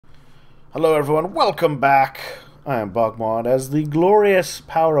Hello everyone, welcome back! I am BogMod as the glorious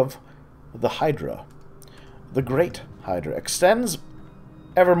power of the Hydra, the Great Hydra, extends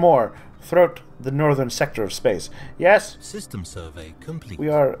evermore throughout the northern sector of space. Yes, System survey complete. we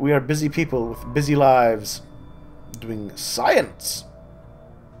are busy people with busy lives doing science.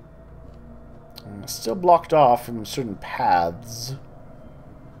 Still blocked off from certain paths.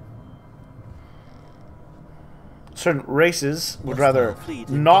 Certain races would rather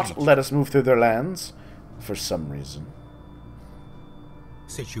not let us move through their lands for some reason.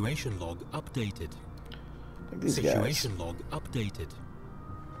 Situation log updated. Like these Situation log updated.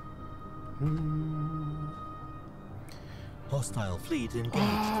 Hostile fleet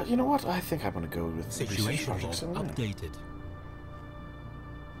engaged. You know what? I think I'm gonna go with Situation log projects anyway. updated.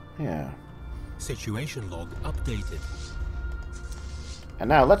 Yeah. Situation log updated. And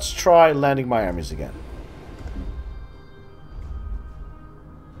now let's try landing my armies again.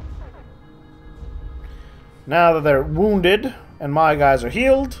 Now that they're wounded and my guys are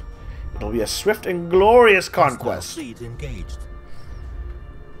healed, it'll be a swift and glorious conquest. Hostile fleet engaged.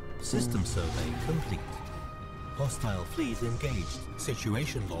 System survey complete. Hostile fleet engaged.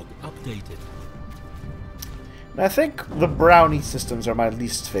 Situation log updated. And I think the brownie systems are my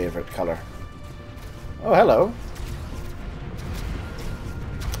least favorite color. Oh, hello.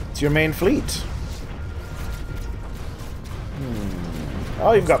 It's your main fleet.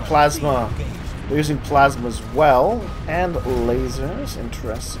 Oh, you've got plasma. They're using plasma as well, and lasers.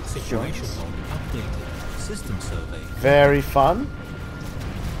 Interesting. Situation log updated. System survey. Very fun.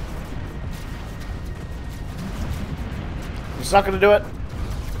 It's not going to do it.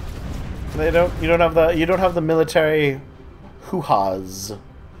 You don't have the military hoo-has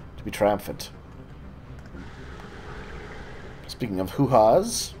to be triumphant. Speaking of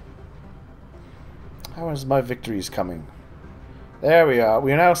hoo-has, how is my victories coming? There we are.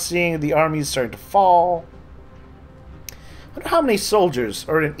 We are now seeing the armies starting to fall. I wonder how many soldiers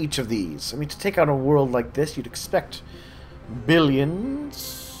are in each of these. I mean, to take on a world like this, you'd expect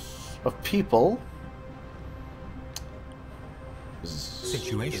billions of people. Is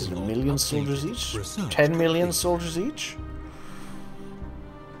it a million soldiers each? 10 million soldiers each?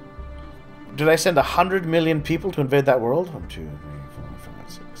 Did I send 100 million people to invade that world? 1, 2, 3, 4, 5,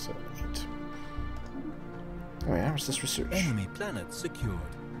 6, 7, 8. Oh yeah, what's this research? Enemy planet secured.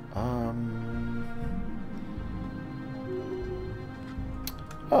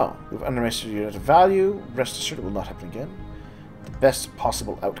 Oh, we've underestimated unit of value. Rest assured it will not happen again. The best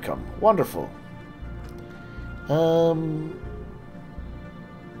possible outcome. Wonderful.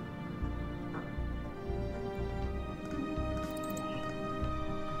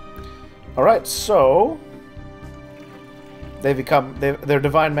 Alright, so they become their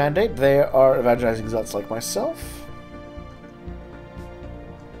divine mandate. They are evangelizing zealots like myself.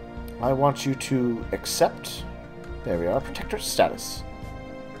 I want you to accept. There we are, protector status.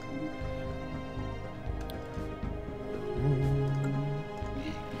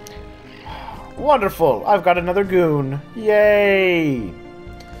 Wonderful! I've got another goon. Yay!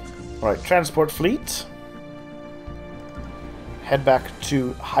 Alright, transport fleet. Head back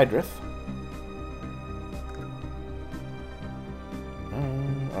to Hydra.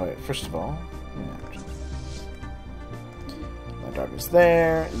 Alright, first of all, my dog is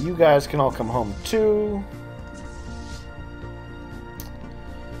there. You guys can all come home too.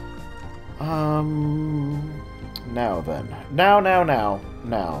 Now then.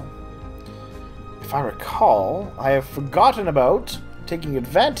 Now. If I recall, I have forgotten about taking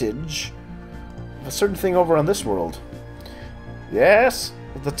advantage of a certain thing over on this world. Yes,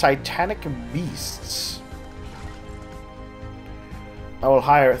 the Titanic Beasts. I will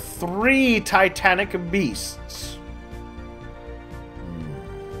hire 3 Titanic Beasts.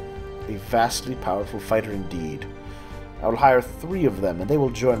 A vastly powerful fighter indeed. I will hire 3 of them, and they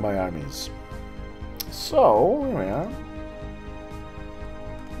will join my armies. So, here we are.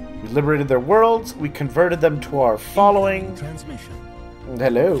 We liberated their worlds. We converted them to our following. Transmission.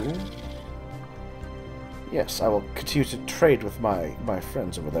 Hello. Yes, I will continue to trade with my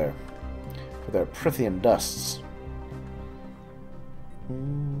friends over there for their Prithian dusts.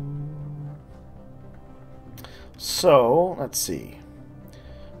 So, let's see.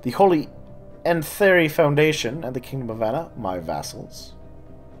 The Holy Entheri Foundation and the Kingdom of Anna, my vassals.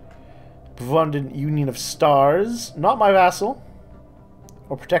 Bevunded Union of Stars, not my vassal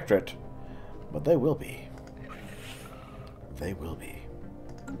or protectorate, but they will be. They will be.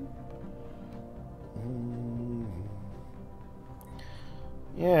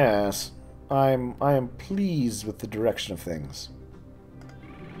 Yes, I am pleased with the direction of things.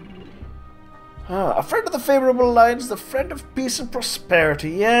 A friend of the favorable alliance, the friend of peace and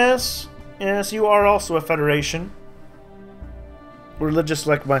prosperity, yes. Yes, you are also a federation. Religious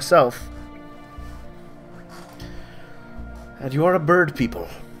like myself. And you are a bird people.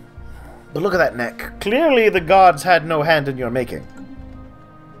 But look at that neck. Clearly the gods had no hand in your making.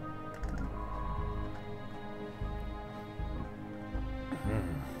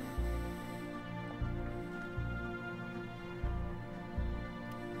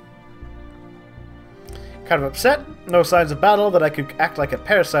 Kind of upset. No signs of battle that I could act like a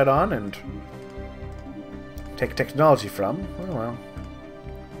parasite on and take technology from. Oh well.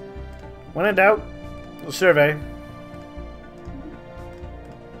 When in doubt, survey.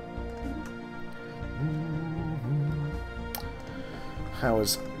 How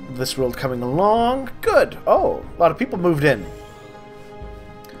is this world coming along? Good. Oh, a lot of people moved in.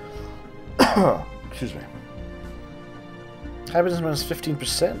 Excuse me. Happiness minus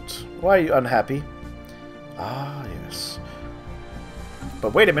 15%. Why are you unhappy? Ah, yes.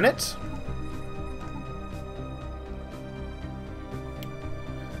 But wait a minute.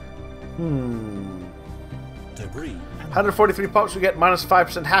 Debris. 143 pops would get minus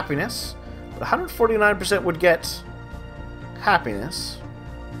 5% happiness, but 149% would get happiness.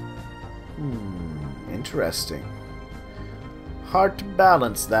 Interesting. Hard to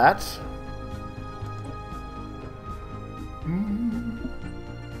balance that.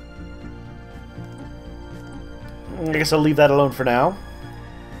 I guess I'll leave that alone for now.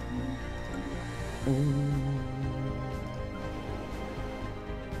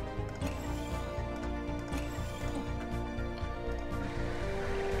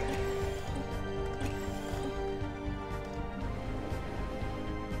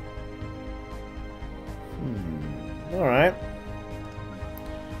 Alright.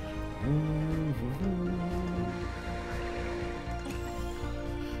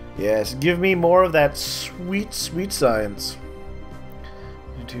 Yes, give me more of that sweet, sweet science.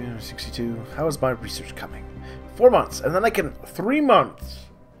 262. How is my research coming? 4 months, and then I can... 3 months!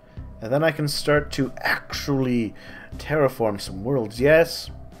 And then I can start to actually terraform some worlds. Yes.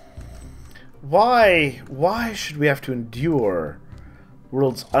 Why should we have to endure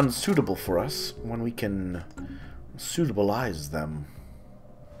worlds unsuitable for us when we can suitabilize them?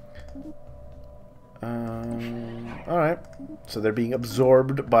 Alright. So they're being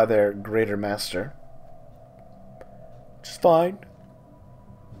absorbed by their greater master. Which is fine.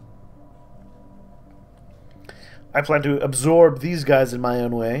 I plan to absorb these guys in my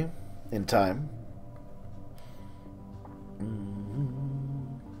own way, in time.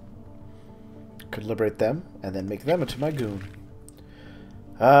 Could liberate them, and then make them into my goon.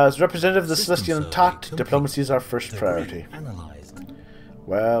 As representative of the Celestial Entente, diplomacy is our first priority.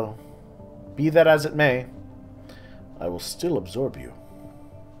 Well, be that as it may, I will still absorb you.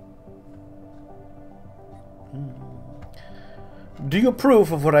 Do you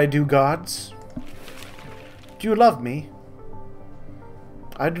approve of what I do, gods? Do you love me?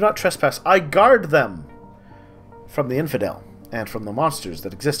 I do not trespass. I guard them from the infidel and from the monsters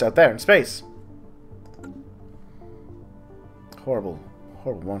that exist out there in space. Horrible,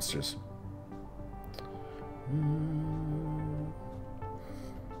 horrible monsters.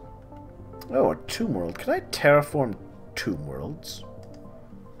 Oh, a tomb world. Can I terraform tomb worlds?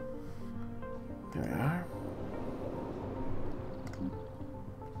 There we are.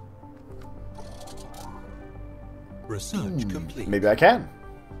 Research complete. Maybe I can.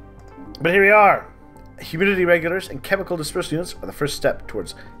 But here we are. Humidity regulators and chemical dispersal units are the first step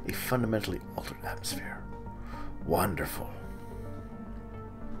towards a fundamentally altered atmosphere. Wonderful.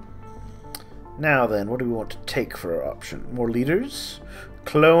 Now then, what do we want to take for our option? More leaders?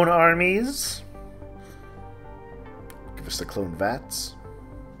 Clone armies? Give us the clone vats.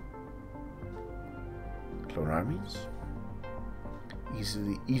 Clone armies?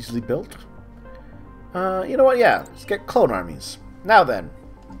 Easily built. You know what? Yeah, let's get clone armies. Now then.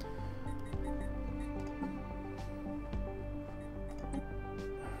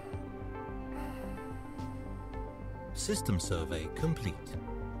 System survey complete.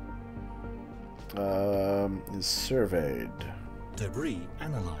 Is surveyed. Debris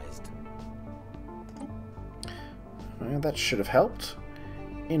analyzed. That should have helped.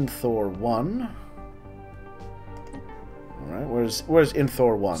 Thor 1. Alright, where's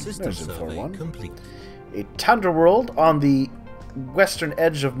Thor 1? System There's Thor survey 1. complete. A tundra world on the western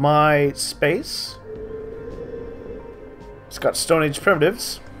edge of my space. It's got Stone Age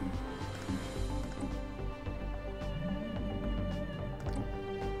primitives.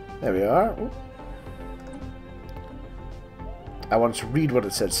 There we are. Ooh. I wanted to read what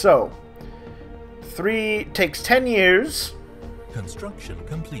it said. So, 3 takes 10 years. Construction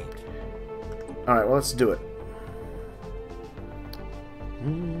complete. Alright, well, let's do it.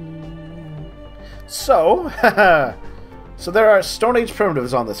 So, so there are Stone Age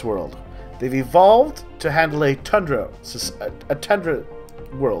primitives on this world. They've evolved to handle a tundra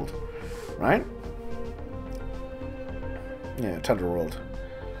world, right? Yeah, tundra world.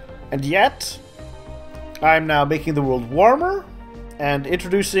 And yet, I'm now making the world warmer and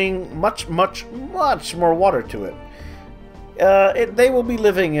introducing much, much, much more water to it. They will be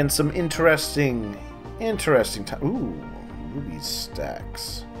living in some interesting time. Ooh, ruby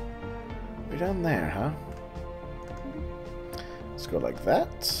stacks. Way down there, huh? Let's go like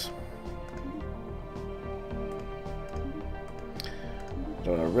that.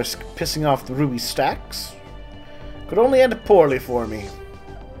 Don't want to risk pissing off the ruby stacks. Could only end poorly for me.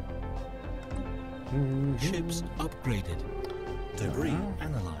 Ships upgraded. Debris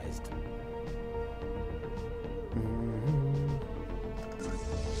analyzed.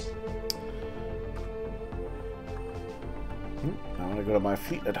 I want to go to my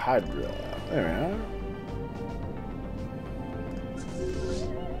fleet at Hydra. There we are.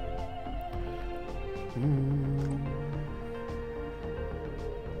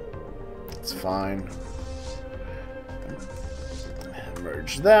 It's fine.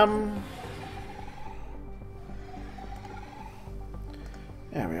 Merge them.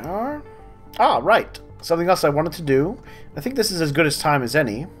 There we are. Ah, right. Something else I wanted to do. I think this is as good as time as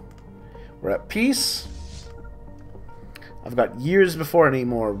any. We're at peace. I've got years before any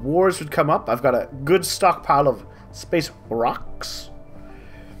more wars would come up. I've got a good stockpile of space rocks.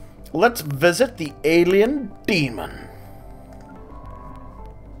 Let's visit the alien demon.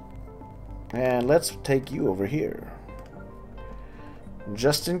 And let's take you over here.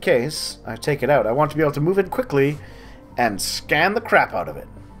 Just in case I take it out, I want to be able to move in quickly and scan the crap out of it.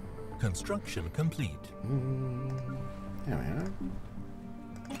 Construction complete. There we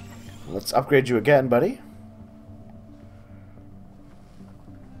are. Let's upgrade you again, buddy.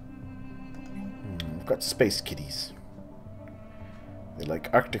 We've got space kitties. They like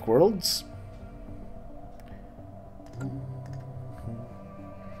Arctic worlds.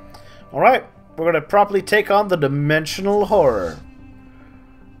 Alright, we're going to properly take on the dimensional horror.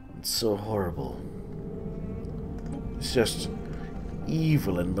 It's so horrible. It's just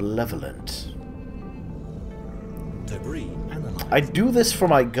evil and malevolent. Debris analyzed. I do this for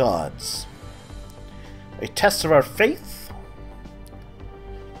my gods. A test of our faith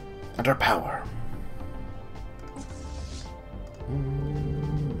and our power.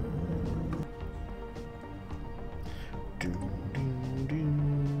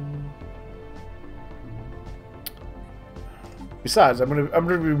 Besides, I'm gonna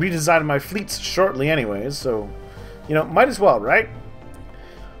be redesigning my fleets shortly anyways, so you know, might as well, right?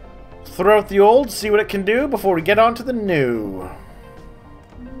 Throw out the old, see what it can do before we get on to the new.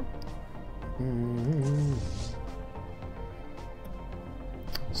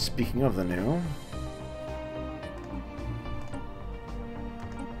 Speaking of the new,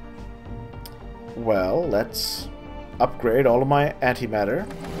 well, let's upgrade all of my antimatter.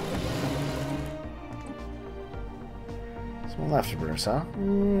 Small afterburners, huh?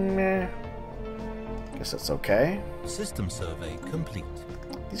 Meh. Guess that's okay. System survey complete.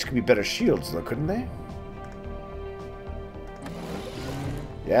 These could be better shields, though, couldn't they?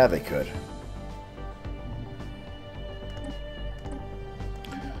 Yeah, they could.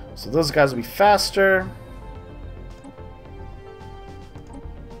 So those guys will be faster.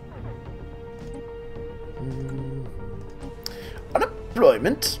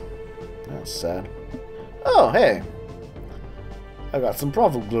 Unemployment. That's sad. Oh, hey. I got some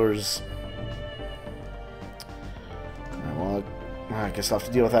Provoglurs. Well, I guess I'll have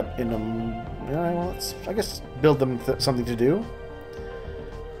to deal with that in a... well, let's, I guess, build them something to do.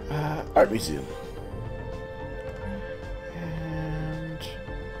 Art Museum. And...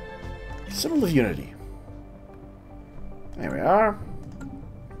 Symbol of Unity. There we are.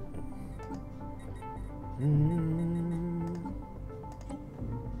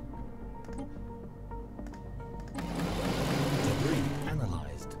 Debris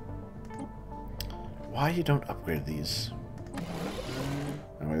analyzed. Why you don't upgrade these?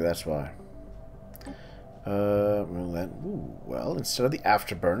 Oh, maybe that's why. Well, instead of the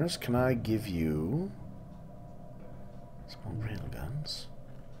afterburners, can I give you small railguns?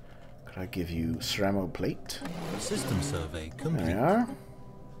 Could I give you ceramo plate? System survey complete. There we are.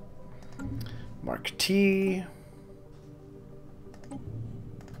 Mark T.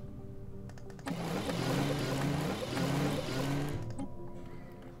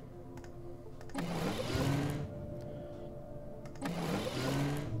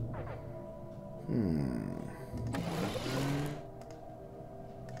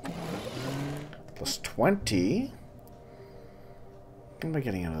 Plus 20. What am I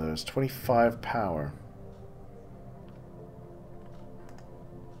getting out of those? 25 power.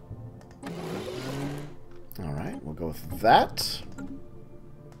 Alright, we'll go with that.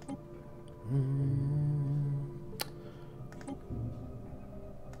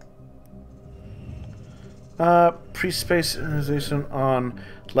 Pre-space organization on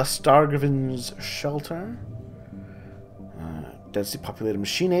Lastargavin's shelter. Densely populated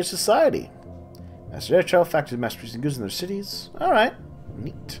machine-age society. Master air travel, factories mass producing goods in their cities. Alright,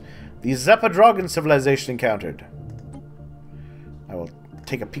 neat. The Zepadrogan civilization encountered. I will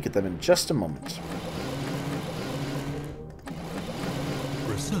take a peek at them in just a moment.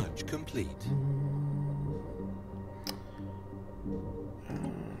 Research complete.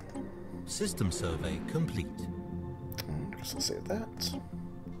 System survey complete. I guess I'll save that.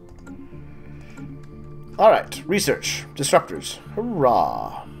 Alright, research. Disruptors.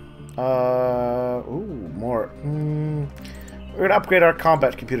 Hurrah. Ooh, more. We're going to upgrade our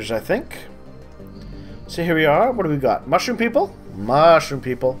combat computers, I think. So here we are. What do we got? Mushroom people? Mushroom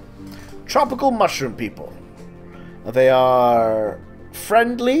people. Tropical mushroom people. They are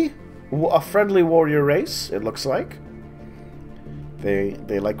friendly. A friendly warrior race, it looks like.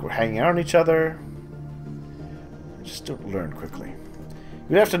 They like hanging out on each other. Just don't learn quickly.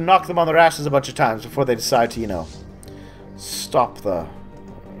 You'd have to knock them on their asses a bunch of times before they decide to, you know, stop the...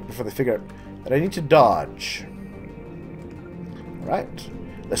 before they figure out that I need to dodge. Right.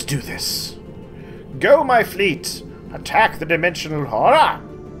 Let's do this. Go, my fleet! Attack the dimensional horror!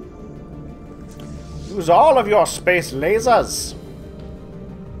 Use all of your space lasers!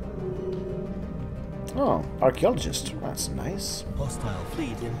 Oh, archaeologist. That's nice. Hostile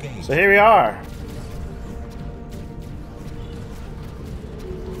fleet engaged. So here we are.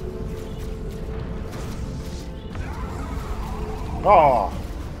 Oh,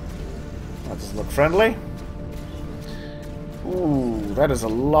 that doesn't look friendly. Ooh, that is a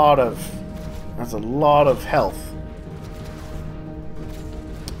lot of. That's a lot of health.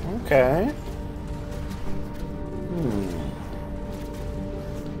 Okay.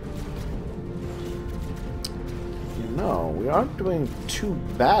 No, we aren't doing too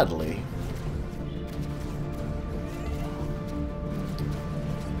badly.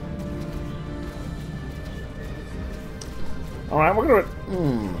 Alright, we're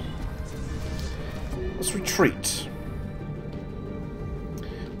gonna... Let's retreat.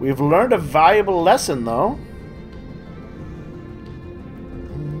 We've learned a valuable lesson, though.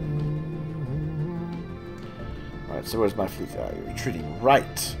 Alright, so where's my fleet? You're retreating.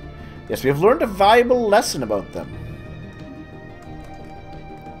 Right. Yes, we have learned a valuable lesson about them.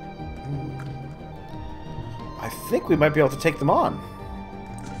 I think we might be able to take them on.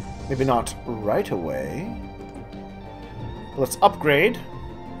 Maybe not right away. Let's upgrade.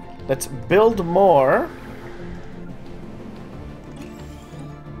 Let's build more.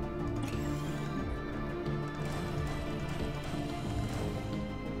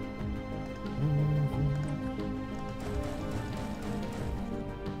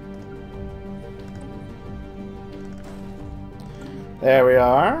 There we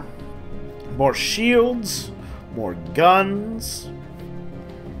are. More shields. More guns.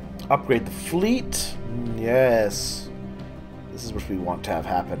 Upgrade the fleet. Yes. This is what we want to have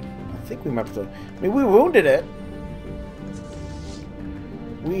happen. I think we might have to... I mean, we wounded it.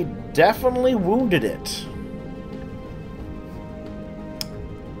 We definitely wounded it.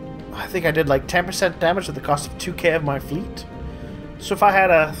 I think I did like 10% damage at the cost of 2k of my fleet. So if I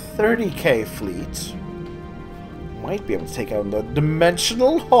had a 30k fleet, might be able to take out the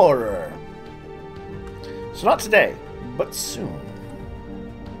dimensional horror. So not today, but soon.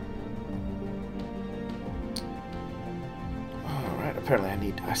 Alright,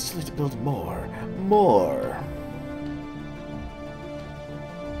 apparently I still need to build more. More.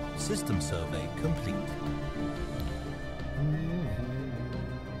 System survey complete.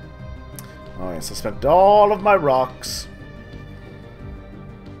 Oh yes, I spent all of my rocks.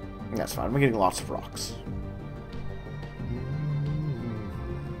 That's fine, we're getting lots of rocks.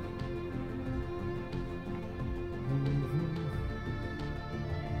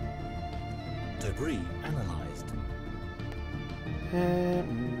 Debris analyzed.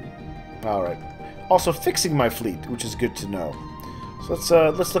 Alright. Also fixing my fleet, which is good to know. So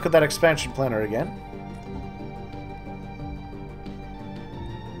let's look at that expansion planner again.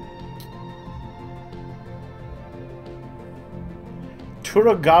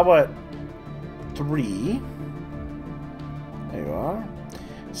 Turagawa 3. There you are.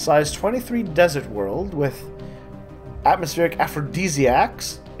 Size 23 desert world with atmospheric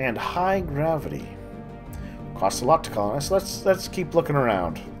aphrodisiacs and high gravity. Costs a lot to colonize. Let's keep looking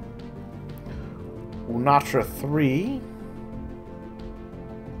around. Unatra 3.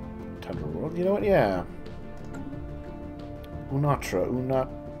 Tundra world. You know what? Yeah. Unatra.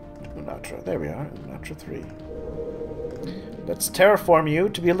 There we are. Unatra 3. Let's terraform you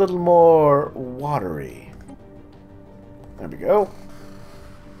to be a little more watery. There we go.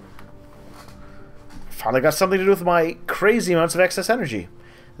 Finally got something to do with my crazy amounts of excess energy.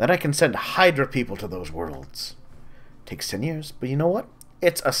 Then I can send Hydra people to those worlds. Takes 10 years, but you know what?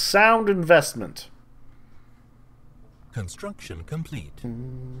 It's a sound investment. Construction complete.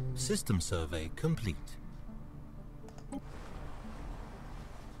 System survey complete.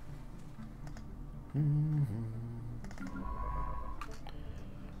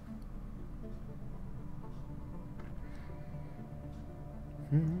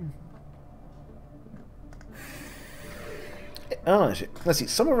 Oh, let's see.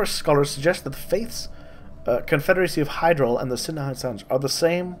 Some of our scholars suggest that the faiths, Confederacy of Hydra and the Synod are the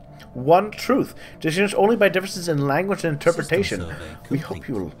same one truth, distinguished only by differences in language and interpretation. We hope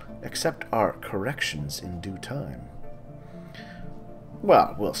you will accept our corrections in due time.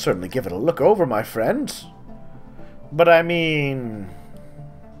 Well, we'll certainly give it a look over, my friend. But I mean...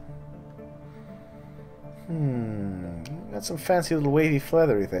 got some fancy little wavy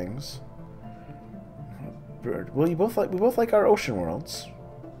feathery things. Bird. Well, we both like our ocean worlds.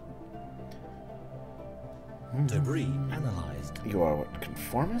 Debris analyzed. You are what,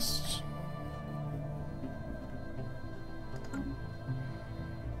 conformists?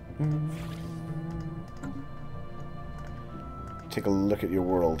 Take a look at your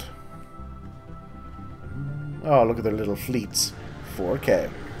world. Oh, look at their little fleets. 4K.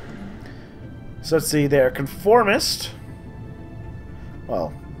 So let's see, they're conformist.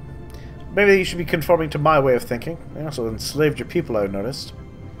 Well, maybe you should be conforming to my way of thinking. They also enslaved your people, I've noticed.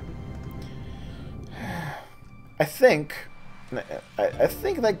 I think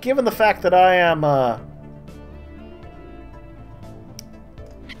that given the fact that I am,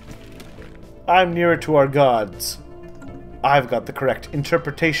 I'm nearer to our gods, I've got the correct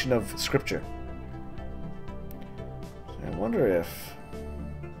interpretation of Scripture. So I wonder if...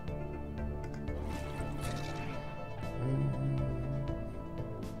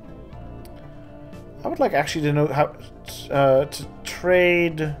 I would like actually to know how to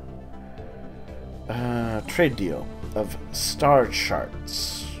trade trade deal of star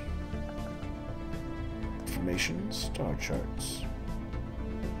charts. Information, star charts.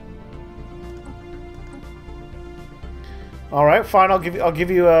 All right, fine. I'll give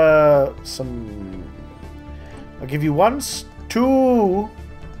you some. I'll give you two.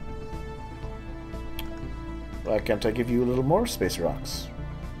 Why can't I give you a little more space rocks?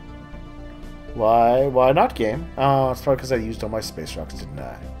 Why not, game? Oh, it's probably because I used all my space rocks, didn't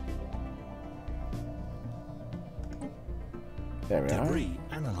I? There we are. Debris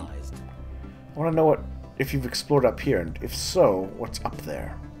analyzed. I want to know if you've explored up here, and if so, what's up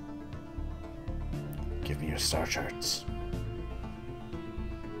there? Give me your star charts.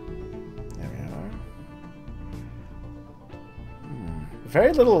 There we are.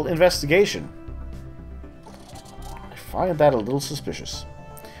 Very little investigation. I find that a little suspicious.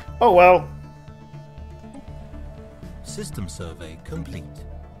 Oh well. System survey complete.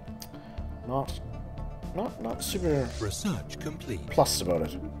 Not super Research complete. plussed about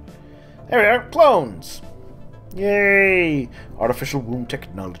it. There we are, clones! Yay! Artificial womb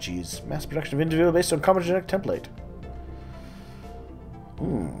technologies. Mass production of individual based on common genetic template.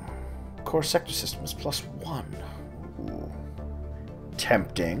 Core sector systems +1. Ooh.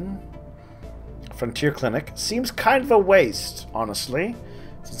 Tempting. Frontier Clinic. Seems kind of a waste, honestly,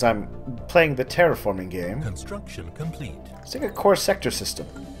 since I'm playing the terraforming game. Construction complete. Let's take a core sector system.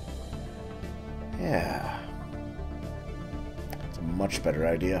 Yeah. It's a much better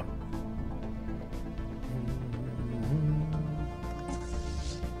idea.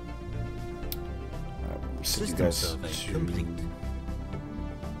 Send you guys survey complete.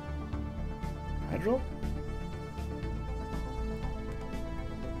 Hydra?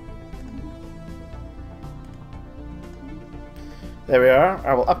 There we are.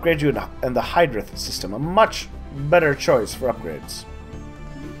 I will upgrade you in the Hydra system. A much better choice for upgrades.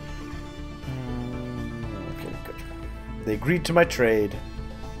 Okay, good. They agreed to my trade.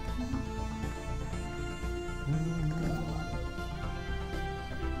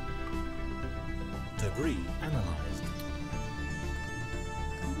 Debris analyzed.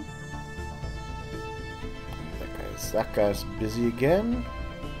 That guy's busy again.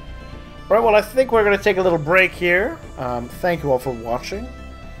 Alright, well, I think we're going to take a little break here. Thank you all for watching.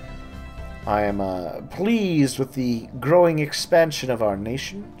 I am pleased with the growing expansion of our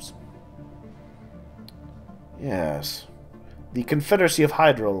nations. Yes. The Confederacy of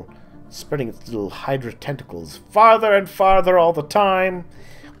Hydra spreading its little Hydra tentacles farther and farther all the time.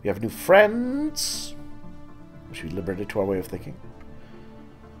 We have new friends, which we liberated to our way of thinking.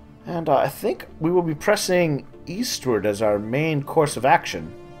 And I think we will be pressing eastward as our main course of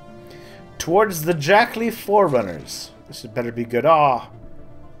action towards the Jackley Forerunners. This had better be good. Ah.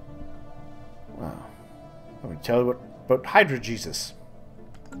 Wow. Let me tell you about Hydra Jesus.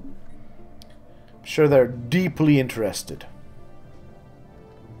 I'm sure they're deeply interested.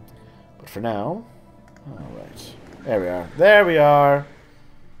 But for now... Alright. There we are. There we are.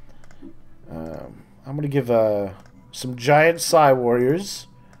 I'm going to give some giant Psi Warriors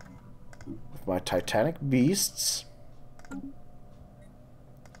with my Titanic Beasts.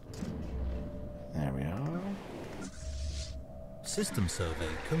 There we are. System survey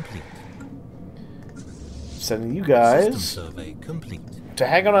complete. Sending you guys System survey complete. to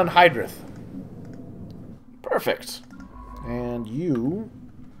hang on Hydra. Perfect. And you...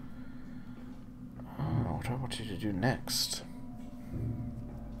 Oh, what do I want you to do next?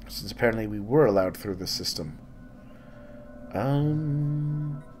 Since apparently we were allowed through this system. That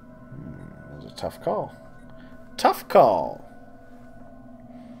was a tough call. Tough call!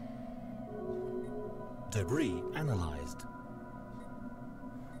 Debris analyzed.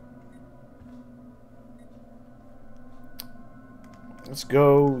 Let's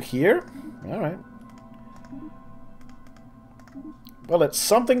go here. Alright. Well, it's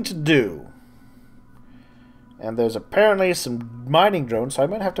something to do. And there's apparently some mining drones, so I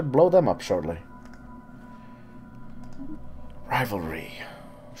might have to blow them up shortly. Rivalry.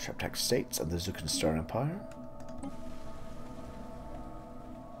 Sheptak States and the Zukan Star Empire.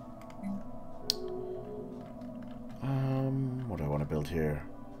 What do I want to build here?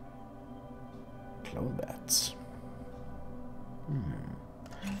 Clone bats.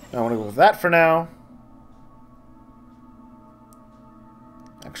 I want to go with that for now.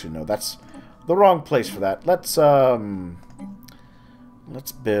 Actually, no, that's the wrong place for that. Let's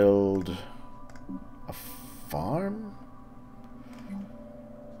build a farm.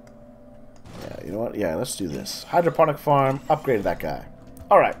 Yeah, you know what? Yeah, let's do this. Hydroponic farm. Upgrade that guy.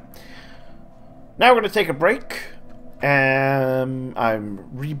 All right. Now we're going to take a break. I'm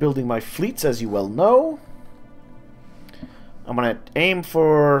rebuilding my fleets, as you well know. I'm going to aim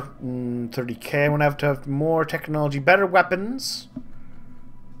for 30k. I'm going to have more technology, better weapons.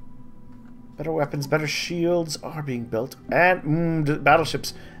 Better weapons, better shields are being built. And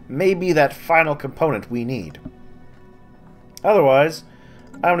battleships may be that final component we need. Otherwise,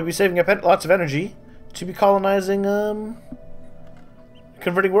 I'm going to be saving up lots of energy to be colonizing,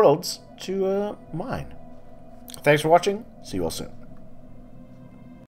 converting worlds to mine. Thanks for watching. See you all soon.